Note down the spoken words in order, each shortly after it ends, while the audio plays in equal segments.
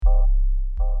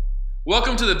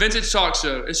Welcome to the Vintage Talk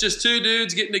Show. It's just two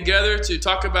dudes getting together to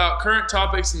talk about current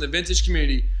topics in the vintage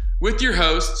community with your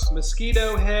hosts,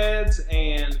 Mosquito Heads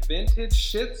and Vintage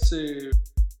Shih Tzu.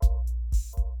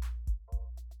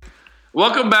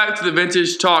 Welcome back to the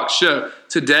Vintage Talk Show.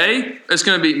 Today, it's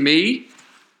going to be me,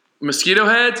 Mosquito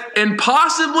Heads, and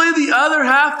possibly the other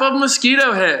half of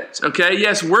Mosquito Heads. Okay,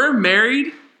 yes, we're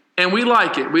married and we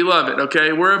like it. We love it.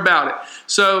 Okay, we're about it.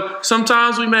 So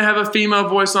sometimes we may have a female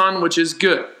voice on, which is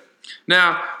good.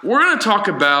 Now, we're going to talk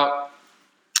about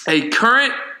a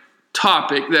current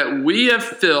topic that we have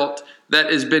felt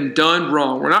that has been done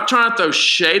wrong. We're not trying to throw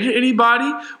shade at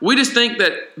anybody. We just think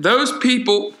that those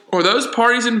people or those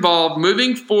parties involved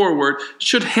moving forward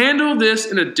should handle this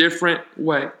in a different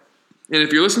way. And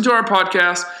if you're listening to our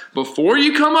podcast, before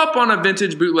you come up on a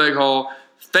vintage bootleg haul,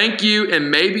 thank you, and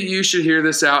maybe you should hear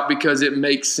this out because it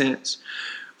makes sense.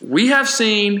 We have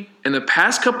seen in the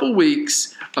past couple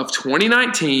weeks of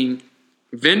 2019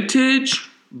 vintage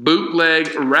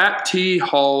bootleg rap tee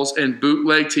hauls and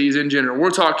bootleg tees in general. We're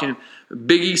talking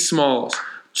Biggie Smalls,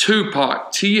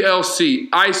 Tupac, TLC,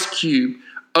 Ice Cube,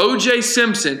 O.J.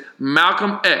 Simpson,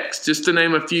 Malcolm X, just to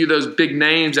name a few of those big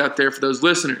names out there for those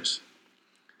listeners.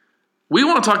 We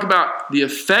want to talk about the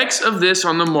effects of this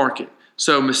on the market.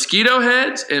 So Mosquito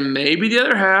Heads and maybe the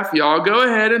other half, y'all go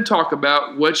ahead and talk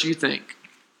about what you think.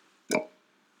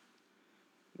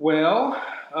 Well,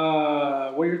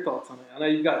 what are your thoughts on it? I know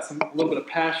you've got a little bit of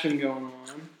passion going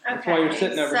on. That's why you're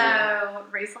sitting over here. So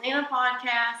recently in a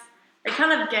podcast, they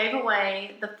kind of gave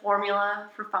away the formula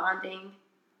for finding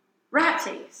rap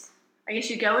tees. I guess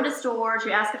you go into stores,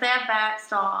 you ask if they have back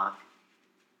stock,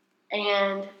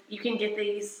 and you can get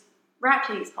these rap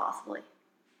tees possibly.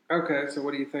 Okay, so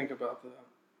what do you think about that?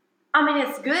 I mean,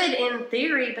 it's good in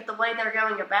theory, but the way they're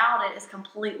going about it is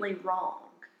completely wrong.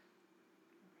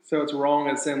 So it's wrong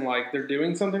as in like they're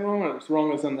doing something wrong, or it's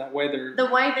wrong as in that way they're... The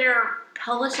way they're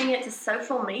publishing it to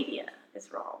social media is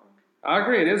wrong. I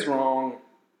agree, it is wrong.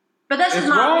 But that's It's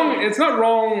just not wrong. me. It's not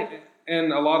wrong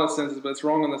in a lot of senses, but it's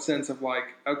wrong in the sense of like,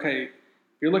 okay, if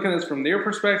you're looking at this from their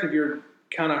perspective, you're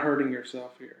kind of hurting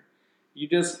yourself here. You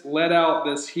just let out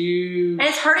this huge... And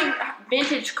it's hurting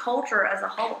vintage culture as a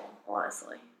whole,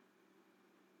 honestly.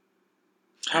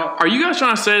 Are you guys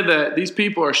trying to say that these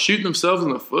people are shooting themselves in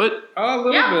the foot? A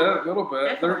little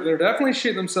bit. Definitely. They're definitely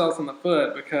shooting themselves in the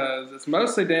foot because it's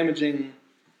mostly damaging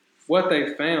what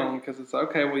they found because it's,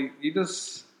 okay, you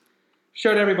just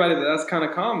showed everybody that that's kind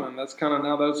of common. That's kind of,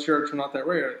 now those shirts are not that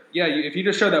rare. Yeah, if you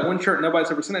just show that one shirt and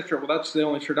nobody's ever seen that shirt, well, that's the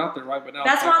only shirt out there, right? But now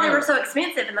that's why they were so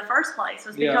expensive in the first place,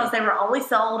 was because they were only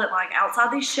sold at like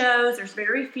outside these shows. There's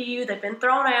very few. They've been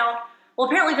thrown out. Well,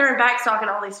 apparently they're in back stock in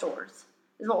all these stores,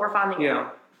 is what we're finding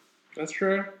out. That's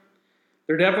true.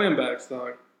 They're definitely in back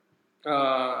stock.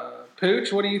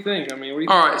 Pooch, what do you think? I mean, what do you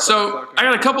think? All right, so I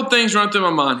got a couple things running through my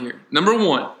mind here. Number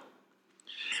one,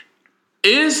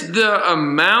 is the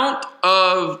amount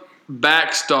of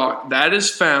back stock that is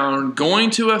found going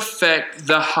to affect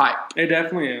the hype? It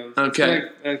definitely is. Okay.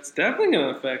 It's definitely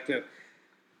going to affect it.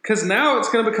 Because now it's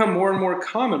going to become more and more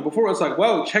common. Before it was like,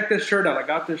 whoa, check this shirt out. I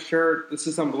got this shirt. This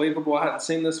is unbelievable. I hadn't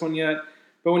seen this one yet.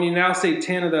 But when you now see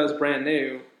 10 of those brand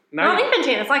new, Not even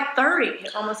 10. It's like 30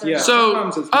 almost. Yeah. So,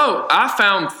 I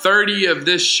found 30 of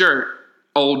this shirt.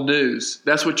 Old news.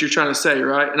 That's what you're trying to say,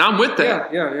 right? And I'm with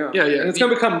that. Yeah. And it's going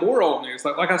to become more old news.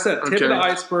 Like I said, tip of the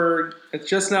iceberg. It's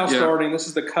just now starting. This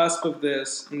is the cusp of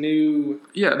this new...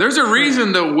 Yeah, there's a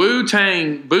reason the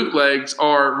Wu-Tang bootlegs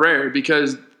are rare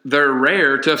because they're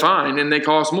rare to find and they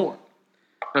cost more.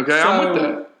 Okay, I'm with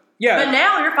that. Yeah. But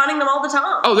now you're finding them all the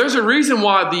time. Oh, there's a reason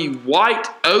why the white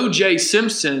O.J.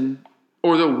 Simpson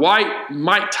or the white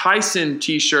Mike Tyson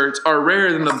T-shirts are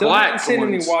rarer than the black ones. I haven't seen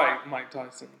any white Mike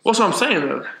Tysons. What's what I'm saying,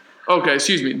 though? Okay,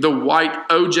 excuse me. The white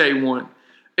OJ one.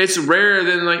 It's rarer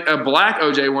than like a black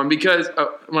OJ one because,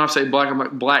 when I say black, I'm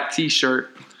like black T-shirt.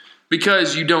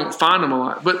 Because you don't find them a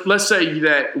lot. But let's say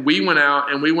that we went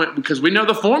out and because we know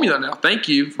the formula now. Thank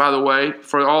you, by the way,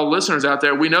 for all listeners out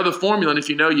there. We know the formula, and if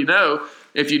you know, you know.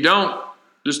 If you don't,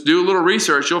 just do a little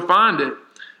research. You'll find it.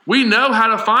 We know how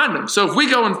to find them. So if we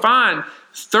go and find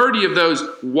 30 of those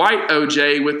white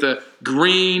OJ with the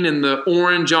green and the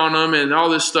orange on them and all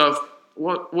this stuff,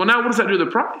 well, now what does that do to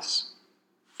the price?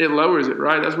 It lowers it,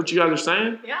 right? That's what you guys are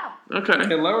saying? Yeah. Okay.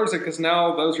 It lowers it because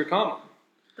now those are common.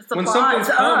 The supply when something's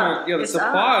is common, up. the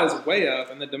supply is way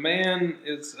up, and the demand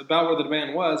is about where the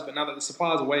demand was, but now that the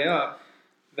supply is way up,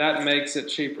 that makes it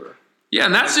cheaper. Yeah,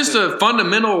 and that's just a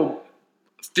fundamental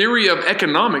theory of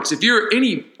economics. If you're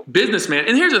any businessman,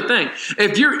 and here's the thing,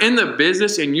 if you're in the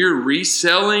business and you're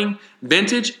reselling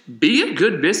vintage, be a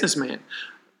good businessman.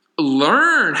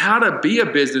 learn how to be a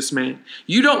businessman.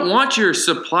 You don't want your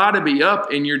supply to be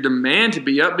up and your demand to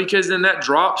be up, because then that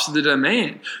drops the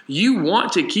demand. You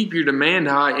want to keep your demand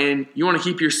high and you want to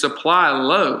keep your supply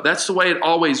low. That's the way it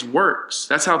always works.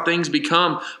 That's how things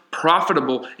become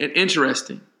profitable and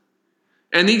interesting.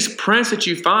 And these prints that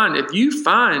you find, if you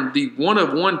find the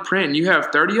one-of-one print and you have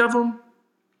 30 of them,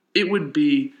 it would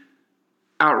be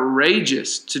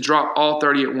outrageous to drop all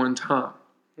 30 at one time.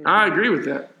 I agree with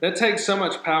that. That takes so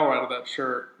much power out of that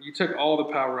shirt. You took all the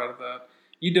power out of that.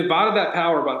 You divided that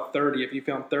power by 30 if you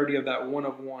found 30 of that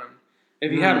one-of-one.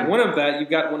 If you had one of that, you've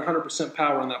got 100%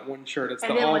 power in that one shirt. It's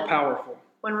the all-powerful.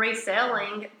 When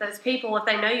reselling, those people, if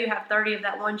they know you have 30 of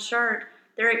that one shirt,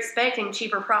 they're expecting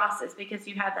cheaper prices because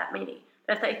you have that many.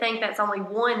 But if they think that's only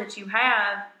one that you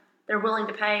have, they're willing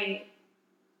to pay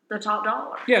the top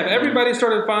dollar. Yeah, everybody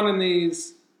started finding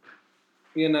these,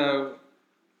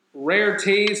 rare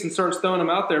teas and starts throwing them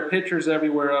out there, pictures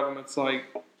everywhere of them. It's like,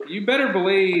 you better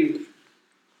believe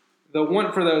the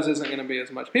want for those isn't going to be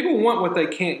as much. People want what they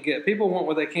can't get. People want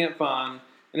what they can't find.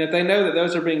 And if they know that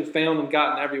those are being found and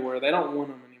gotten everywhere, they don't want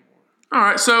them anymore. All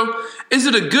right, so is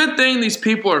it a good thing these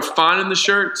people are finding the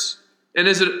shirts? And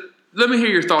let me hear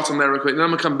your thoughts on that real quick, and I'm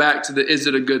going to come back to is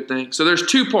it a good thing? So there's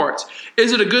two parts.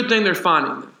 Is it a good thing they're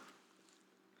finding them?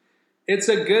 It's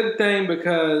a good thing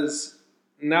because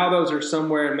now those are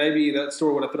somewhere, and maybe that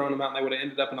store would have thrown them out and they would have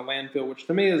ended up in a landfill, which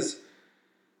to me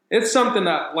it's something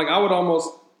that, I would almost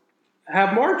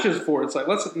have marches for. It's like,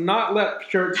 let's not let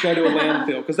shirts go to a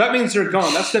landfill, because that means they're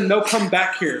gone. That's then they'll come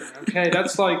back here, okay?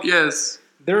 That's like, yes,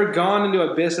 they're gone into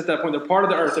abyss at that point. They're part of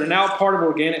the earth. They're now part of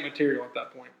organic material at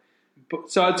that point.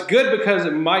 So it's good because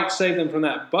it might save them from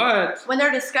that. But when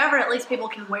they're discovered, at least people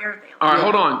can wear them. All right,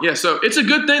 hold on. Yeah, so it's a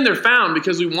good thing they're found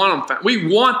because we want them found. We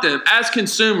want them as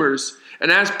consumers and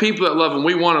as people that love them.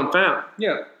 We want them found.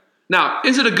 Yeah. Now,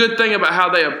 is it a good thing about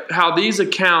how these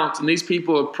accounts and these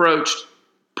people approached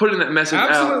putting that message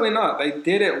out? Absolutely not. They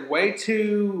did it way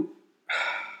too.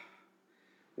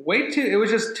 It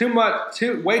was just too much.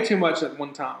 Way too much at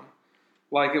one time.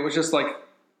 It was just like,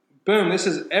 boom, this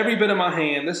is every bit of my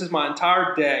hand. This is my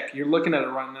entire deck. You're looking at it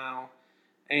right now.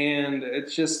 And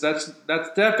it's just, that's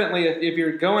definitely, if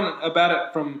you're going about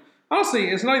it from, honestly,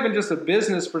 it's not even just a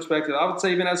business perspective. I would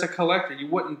say even as a collector, you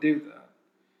wouldn't do that.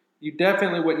 You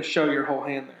definitely wouldn't show your whole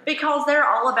hand there. Because they're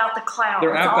all about the clout.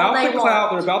 They're about the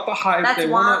clout. They're about the hype. That's they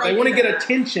want to get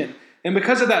attention. And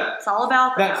because of that, it's all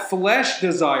about that flesh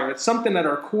desire. It's something at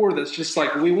our core that's just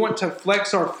like, we want to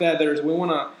flex our feathers. We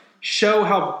want to show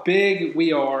how big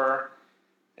we are.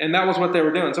 And that was what they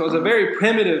were doing. So it was a very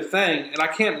primitive thing. And I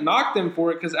can't knock them for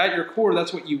it because at your core,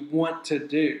 that's what you want to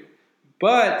do.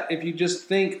 But if you just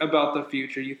think about the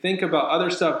future, you think about other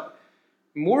stuff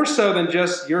more so than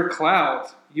just your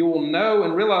clout, you will know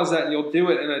and realize that, and you'll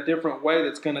do it in a different way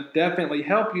that's going to definitely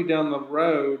help you down the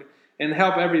road and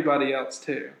help everybody else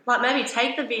too. Like maybe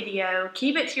take the video,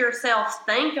 keep it to yourself,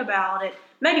 think about it.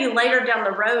 Maybe later down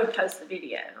the road post the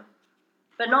video.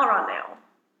 But not right now.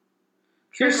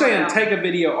 You're saying take a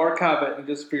video, archive it, and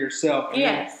just for yourself.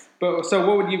 Yes. But so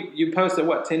what would you post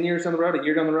it, 10 years down the road, a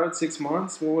year down the road, 6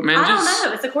 months? I don't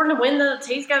know. It's according to when the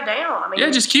teas go down. Yeah,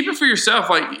 just keep it for yourself.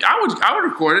 I would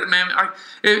record it, man.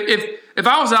 If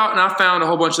I was out and I found a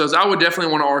whole bunch of those, I would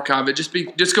definitely want to archive it.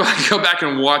 Just go back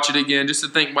and watch it again, just to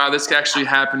think, wow, this actually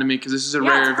happened to me, because this is a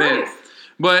rare event.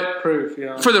 But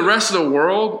for the rest of the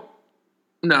world,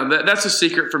 no, that's a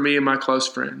secret for me and my close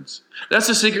friends. That's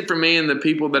a secret for me and the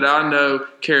people that I know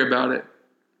care about it.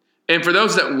 And for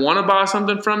those that want to buy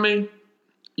something from me,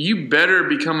 you better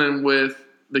be coming with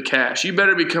the cash. You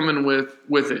better be coming with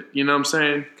it. You know what I'm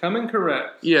saying? Coming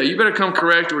correct. Yeah, you better come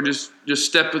correct, or just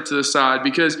step it to the side,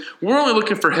 because we're only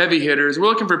looking for heavy hitters. We're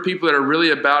looking for people that are really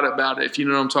about it, if you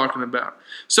know what I'm talking about.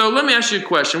 So let me ask you a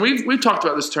question. We've talked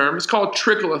about this term. It's called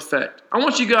trickle effect. I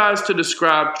want you guys to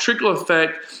describe trickle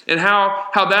effect and how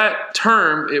that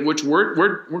term, which we're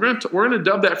going to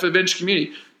dub that for the vintage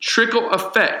community, trickle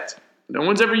effect. No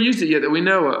one's ever used it yet that we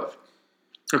know of.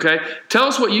 Okay? Tell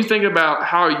us what you think about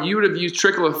how you would have used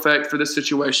trickle effect for this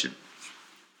situation.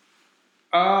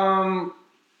 Clearly,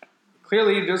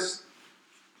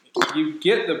 you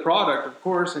get the product, of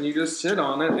course, and you just sit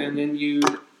on it, and then you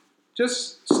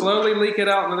just slowly leak it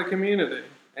out into the community.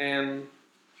 And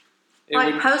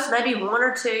post maybe 1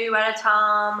 or 2 at a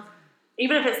time.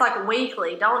 Even if it's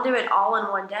weekly, don't do it all in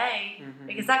one day,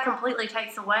 because that completely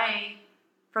takes away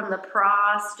from the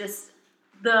price, just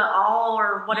the all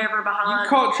or whatever behind.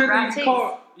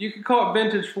 You could call it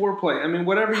vintage floor play. I mean,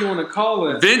 whatever you want to call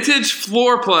it. Vintage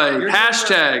floor play.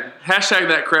 Hashtag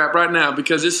that crap right now,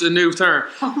 because it's a new term.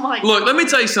 Oh my God. Look, let me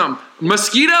tell you something.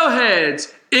 Mosquito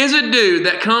Heads is a dude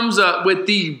that comes up with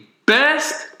the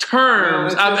best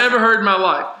terms Well, I've ever heard in my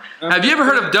life. Have you ever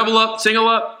heard of double up, single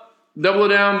up, double it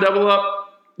down, double up?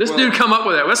 This dude come up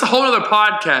with that. That's a whole other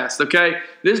podcast, okay?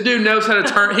 This dude knows how to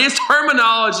turn. His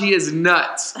terminology is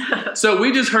nuts. So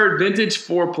we just heard vintage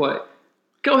foreplay.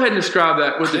 Go ahead and describe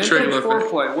that with the Vintage trickle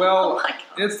effect. foreplay. Well, Oh my God.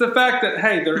 it's the fact that,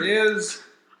 hey, there is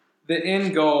the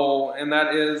end goal, and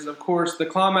that is, of course, the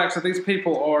climax that these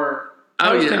people are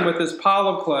posting with this pile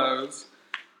of clothes.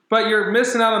 But you're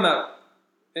missing out on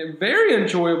that very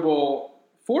enjoyable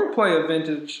foreplay of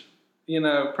vintage,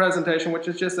 presentation, which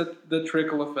is just the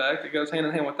trickle effect. It goes hand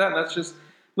in hand with that, and that's just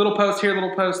little post here,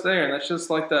 little post there, and that's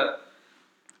just like that.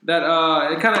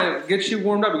 It kind of gets you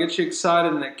warmed up, it gets you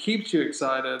excited, and it keeps you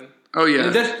excited. Oh,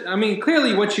 yeah.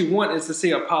 Clearly what you want is to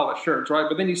see a pile of shirts, right?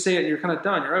 But then you see it and you're kind of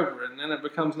done. You're over it. And then it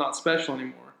becomes not special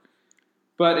anymore.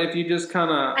 But if you just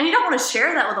kind of... And you don't want to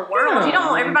share that with the world. Yeah. You don't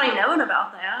want everybody knowing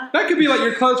about that. That could be like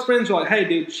your close friends are like, hey,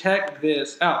 dude, check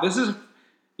this out. This is,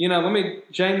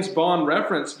 James Bond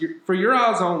reference. For your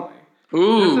eyes only.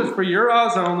 Ooh. This is for your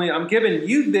eyes only. I'm giving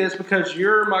you this because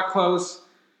you're my close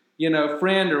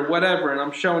friend or whatever, and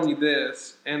I'm showing you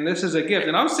this, and this is a gift.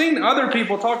 And I've seen other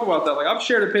people talk about that. Like, I've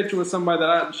shared a picture with somebody that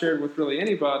I hadn't shared with really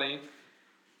anybody,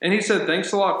 and he said,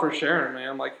 thanks a lot for sharing,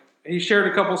 man. Like, he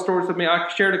shared a couple stories with me. I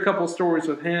shared a couple stories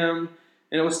with him,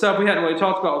 and it was stuff we hadn't really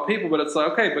talked about with people, but it's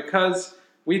like, okay, because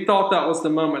we thought that was the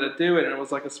moment to do it, and it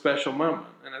was like a special moment,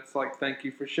 and it's like, thank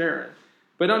you for sharing.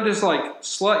 But don't just like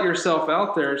slut yourself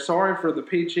out there. Sorry for the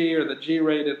PG or the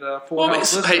G-rated Full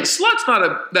House listeners. Hey, slut's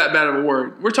not that bad of a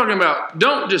word. We're talking about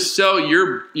don't just sell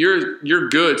your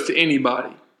goods to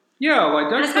anybody. Yeah,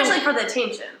 like And especially for the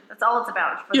attention. That's all it's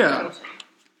about, for the attention.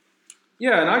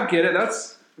 Yeah, and I get it.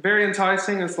 That's very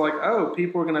enticing. It's like, oh,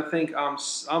 people are going to think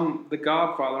I'm the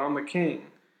Godfather, I'm the king.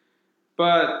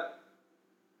 But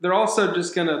they're also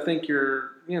just going to think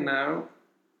you're,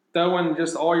 throwing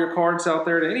just all your cards out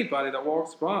there to anybody that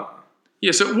walks by.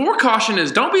 Yeah, so more caution is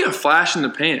don't be a flash in the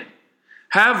pan.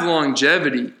 Have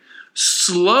longevity.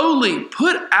 Slowly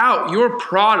put out your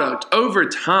product over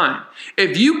time.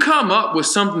 If you come up with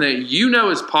something that you know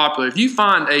is popular, if you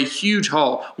find a huge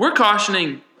haul, we're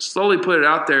cautioning slowly put it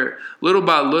out there little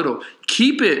by little.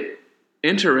 Keep it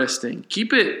interesting.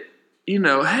 Keep it,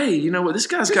 hey, you know what? This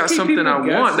guy's got something I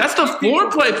want. That's the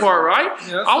foreplay part, right?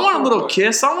 Yeah, I want a little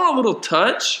kiss. I want a little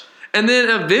touch. And then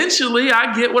eventually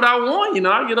I get what I want.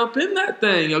 I get up in that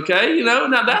thing, okay? Now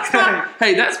that's not,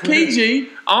 hey, that's PG.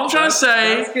 All I'm trying to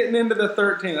say. That's getting into the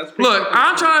 13. That's PG. Look,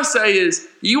 I'm trying to say is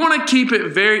you want to keep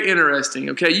it very interesting,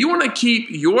 okay? You want to keep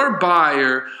your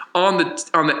buyer on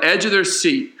the edge of their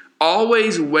seat,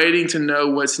 always waiting to know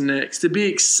what's next, to be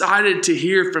excited to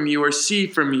hear from you or see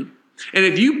from you. And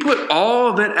if you put all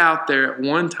of it out there at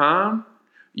one time,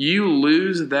 you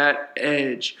lose that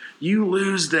edge. You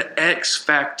lose the X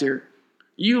factor.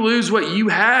 You lose what you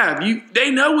have.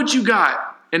 They know what you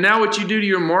got. And now what you do to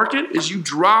your market is you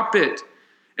drop it.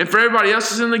 And for everybody else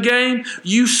that's in the game,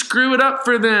 you screw it up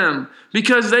for them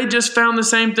because they just found the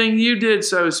same thing you did,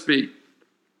 so to speak.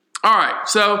 All right,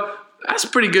 so that's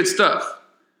pretty good stuff.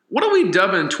 What are we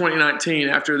dubbing 2019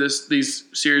 after these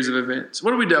series of events?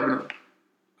 What are we dubbing them?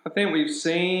 I think we've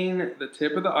seen the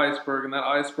tip of the iceberg, and that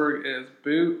iceberg is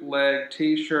bootleg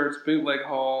T-shirts, bootleg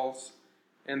hauls,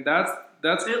 and that's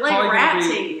Bootleg probably rap going to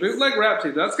be tees. bootleg rap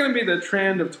tees. That's going to be the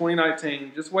trend of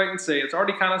 2019. Just wait and see. It's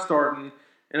already kind of starting,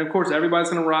 and of course,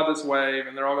 everybody's going to ride this wave,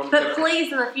 and they're all going to. But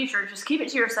please, in the future, just keep it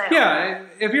to yourself. Yeah,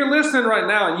 if you're listening right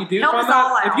now and you do Help find us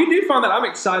all that, out. if you do find that, I'm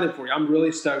excited for you. I'm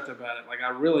really stoked about it. Like I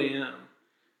really am.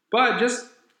 But just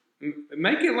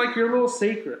make it like your little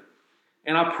secret.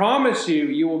 And I promise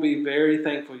you will be very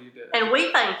thankful you did. And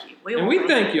we thank you. We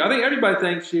thank you. I think everybody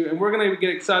thanks you, and we're going to get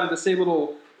excited to see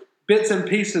little bits and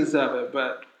pieces of it.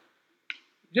 But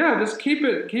yeah, just keep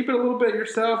it a little bit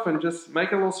yourself, and just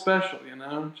make it a little special.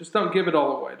 Just don't give it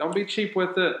all away. Don't be cheap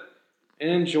with it,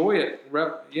 and enjoy it.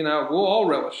 We'll all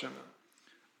relish in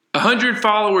it. 100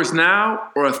 followers now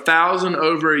or 1,000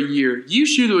 over a year. You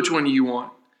choose which one you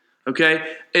want.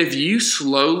 Okay, if you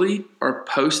slowly are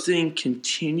posting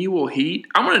continual heat,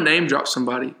 I'm going to name drop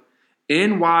somebody.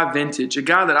 NY Vintage, a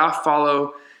guy that I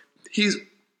follow. He's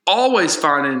always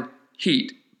finding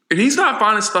heat. And he's not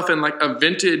finding stuff in like a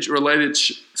vintage related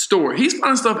store. He's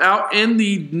finding stuff out in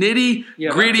the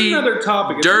nitty gritty, that's another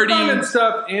topic. If dirty. you're finding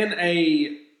stuff in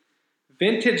a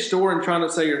vintage store and trying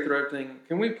to say you're thrifting,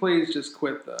 can we please just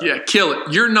quit that? Yeah, kill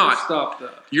it. You're not. Stop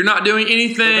that. You're not doing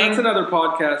anything. That's another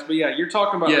podcast, but yeah, you're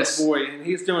talking about Yes. this boy, and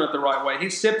he's doing it the right way.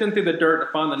 He's sifting through the dirt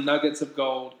to find the nuggets of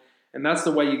gold, and that's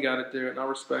the way you got to do it, and I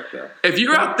respect that. If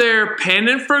you're out there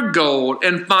panning for gold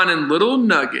and finding little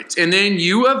nuggets, and then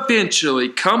you eventually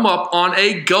come up on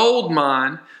a gold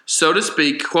mine, so to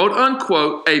speak, quote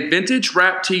unquote, a vintage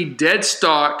rap tee dead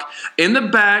stock in the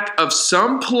back of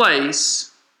some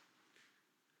place,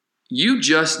 you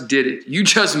just did it. You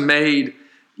just made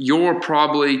your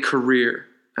probably career,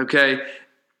 okay?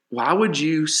 Why would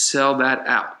you sell that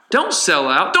out? Don't sell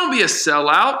out. Don't be a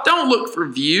sellout. Don't look for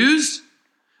views.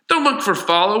 Don't look for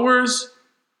followers.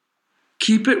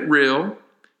 Keep it real.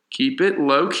 Keep it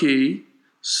low key.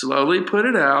 Slowly put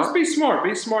it out. Just be smart.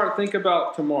 Be smart. Think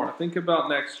about tomorrow. Think about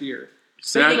next year.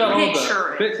 Exactly.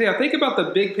 Think about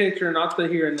the big picture, not the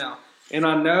here and now. And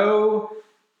I know,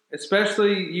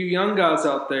 especially you young guys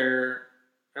out there,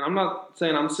 and I'm not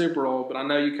saying I'm super old, but I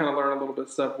know you kind of learn a little bit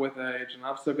of stuff with age, and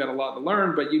I've still got a lot to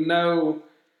learn, but you know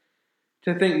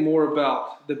to think more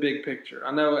about the big picture.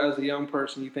 I know as a young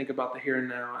person, you think about the here and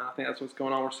now, and I think that's what's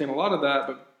going on. We're seeing a lot of that,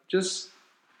 but just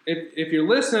if you're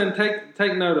listening,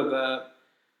 take note of that,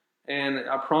 and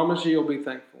I promise you'll be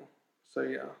thankful. So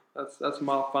yeah, that's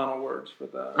my final words for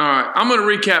that. All right, I'm going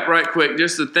to recap right quick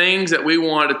just the things that we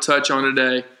wanted to touch on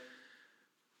today.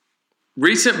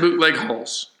 Recent bootleg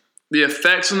hauls. The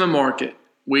effects on the market.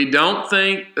 We don't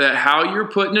think that how you're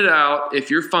putting it out, if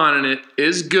you're finding it,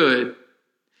 is good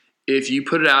if you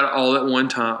put it out all at one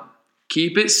time.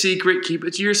 Keep it secret. Keep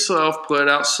it to yourself. Put it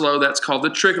out slow. That's called the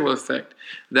trickle effect.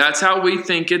 That's how we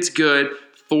think it's good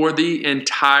for the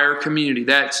entire community.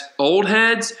 That's old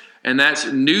heads and that's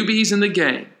newbies in the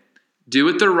game. Do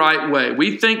it the right way.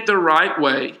 We think the right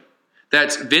way.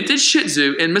 That's vintage Shih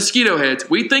Tzu and mosquito heads.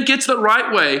 We think it's the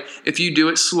right way if you do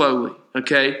it slowly,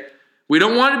 okay? We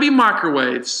don't want it to be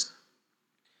microwaves.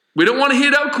 We don't want to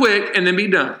hit out quick and then be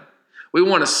done. We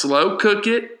want to slow cook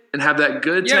it and have that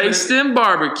good taste in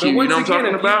barbecue. You know what I'm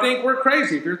talking about? If you think we're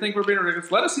crazy, if you think we're being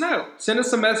ridiculous, let us know. Send us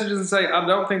some messages and say, I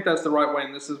don't think that's the right way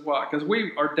and this is why. Because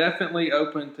we are definitely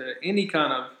open to any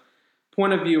kind of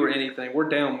point of view or anything. We're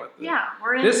down with it. Yeah,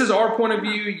 this is our point of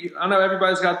view. I know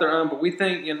everybody's got their own, but we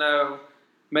think,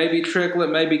 maybe trickle it,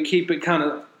 maybe keep it kind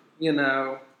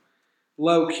of,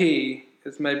 low key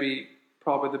is maybe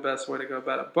probably the best way to go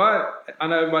about it. But I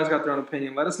know everybody's got their own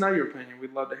opinion. Let us know your opinion.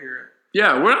 We'd love to hear it.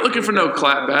 Yeah, we're not looking for no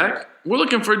clapback. We're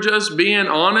looking for just being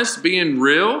honest, being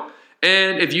real.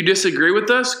 And if you disagree with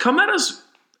us, come at us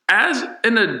as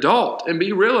an adult and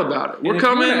be real about it. We're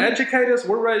coming to educate us.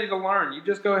 We're ready to learn. You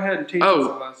just go ahead and teach us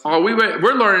a lesson.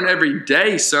 We're learning every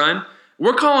day, son.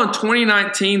 We're calling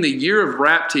 2019 the year of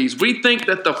rap tees. We think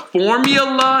that the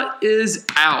formula is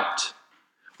out.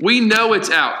 We know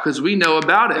it's out because we know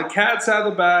about it. The cat's out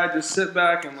of the bag. Just sit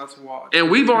back and let's watch.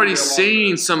 And we've already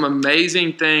seen some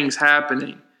amazing things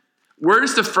happening. We're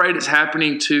just afraid it's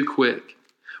happening too quick.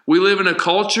 We live in a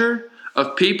culture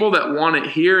of people that want it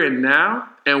here and now,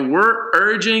 and we're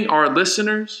urging our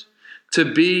listeners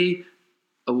to be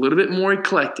a little bit more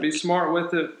eclectic. Be smart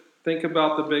with it. Think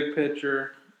about the big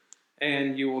picture,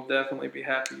 and you will definitely be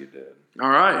happy you did. All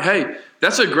right. Hey,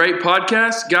 that's a great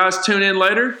podcast. Guys, tune in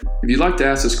later. If you'd like to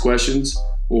ask us questions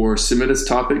or submit us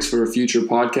topics for a future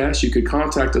podcast, you could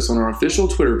contact us on our official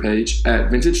Twitter page at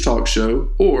Vintage Talk Show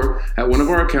or at one of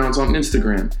our accounts on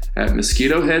Instagram at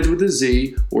Mosquito Heads with a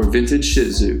Z or Vintage Shih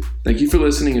Tzu. Thank you for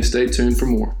listening and stay tuned for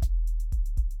more.